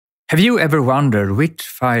Have you ever wondered which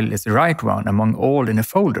file is the right one among all in a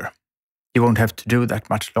folder? You won't have to do that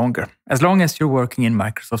much longer, as long as you're working in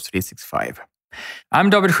Microsoft 365. I'm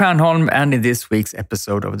David Stiernholm, and in this week's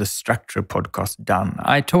episode of the Struktör podcast Done,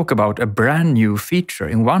 I talk about a brand new feature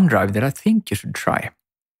in OneDrive that I think you should try.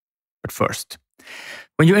 But first,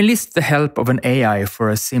 when you enlist the help of an AI for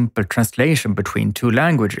a simple translation between two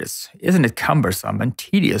languages, isn't it cumbersome and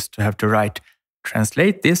tedious to have to write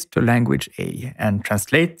 "translate this to language A" and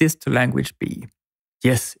 "translate this to language B"?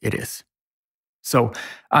 Yes, it is. So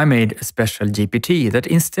I made a special GPT that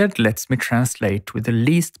instead lets me translate with the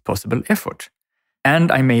least possible effort.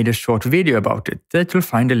 And I made a short video about it that you'll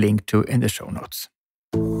find a link to in the show notes.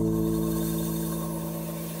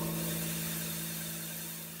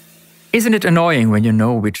 Isn't it annoying when you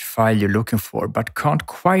know which file you're looking for but can't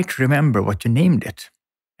quite remember what you named it?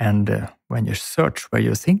 And when you search where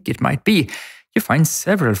you think it might be, you find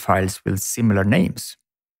several files with similar names.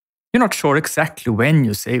 You're not sure exactly when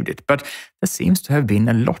you saved it, but there seems to have been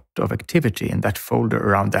a lot of activity in that folder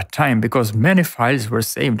around that time because many files were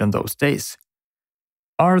saved on those days.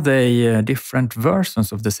 Are they different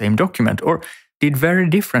versions of the same document, or did very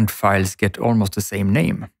different files get almost the same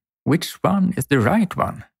name? Which one is the right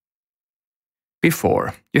one?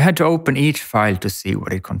 Before, you had to open each file to see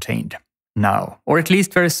what it contained. Now, or at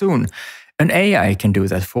least very soon, an AI can do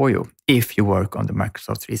that for you if you work on the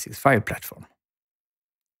Microsoft 365 platform.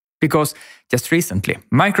 Because just recently,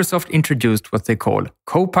 Microsoft introduced what they call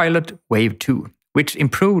Copilot Wave 2, which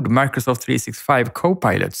improved Microsoft 365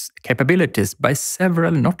 Copilot's capabilities by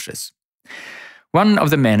several notches. One of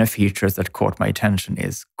the many features that caught my attention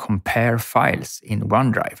is Compare Files in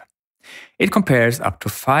OneDrive. It compares up to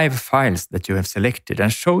 5 files that you have selected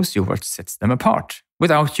and shows you what sets them apart,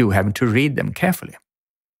 without you having to read them carefully.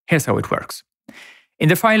 Here's how it works. In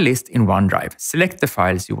the file list in OneDrive, select the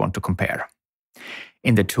files you want to compare.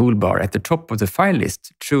 In the toolbar at the top of the file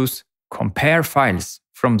list, choose Compare Files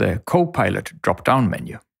from the Copilot drop-down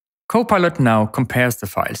menu. Copilot now compares the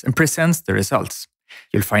files and presents the results.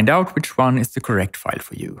 You'll find out which one is the correct file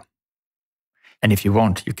for you. And if you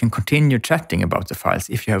want, you can continue chatting about the files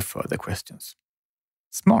if you have further questions.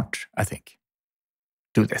 Smart, I think.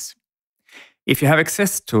 Do this. If you have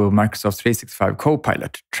access to Microsoft 365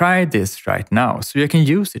 Copilot, try this right now so you can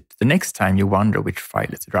use it the next time you wonder which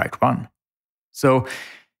file is the right one. So,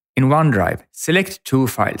 in OneDrive, select 2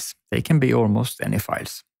 files. They can be almost any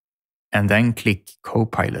files. And then click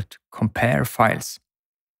Copilot, Compare Files,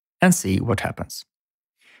 and see what happens.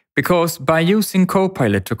 Because by using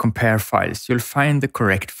Copilot to compare files, you'll find the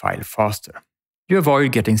correct file faster. You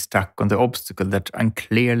avoid getting stuck on the obstacle that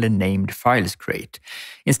unclearly named files create.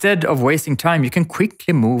 Instead of wasting time, you can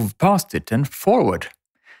quickly move past it and forward.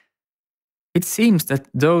 It seems that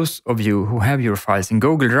those of you who have your files in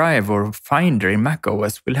Google Drive or Finder in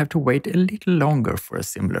macOS will have to wait a little longer for a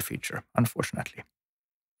similar feature, unfortunately.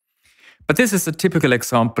 But this is a typical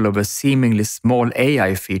example of a seemingly small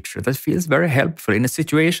AI feature that feels very helpful in a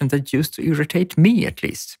situation that used to irritate me, at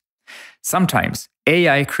least. Sometimes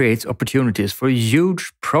AI creates opportunities for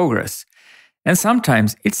huge progress, and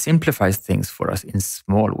sometimes it simplifies things for us in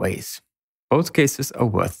small ways. Both cases are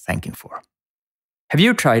worth thanking for. Have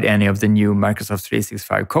you tried any of the new Microsoft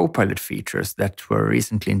 365 Copilot features that were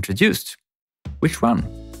recently introduced? Which one?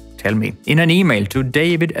 Tell me in an email to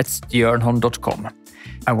david@stiernholm.com.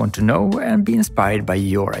 I want to know and be inspired by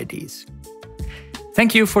your ideas.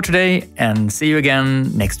 Thank you for today, and see you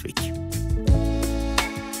again next week.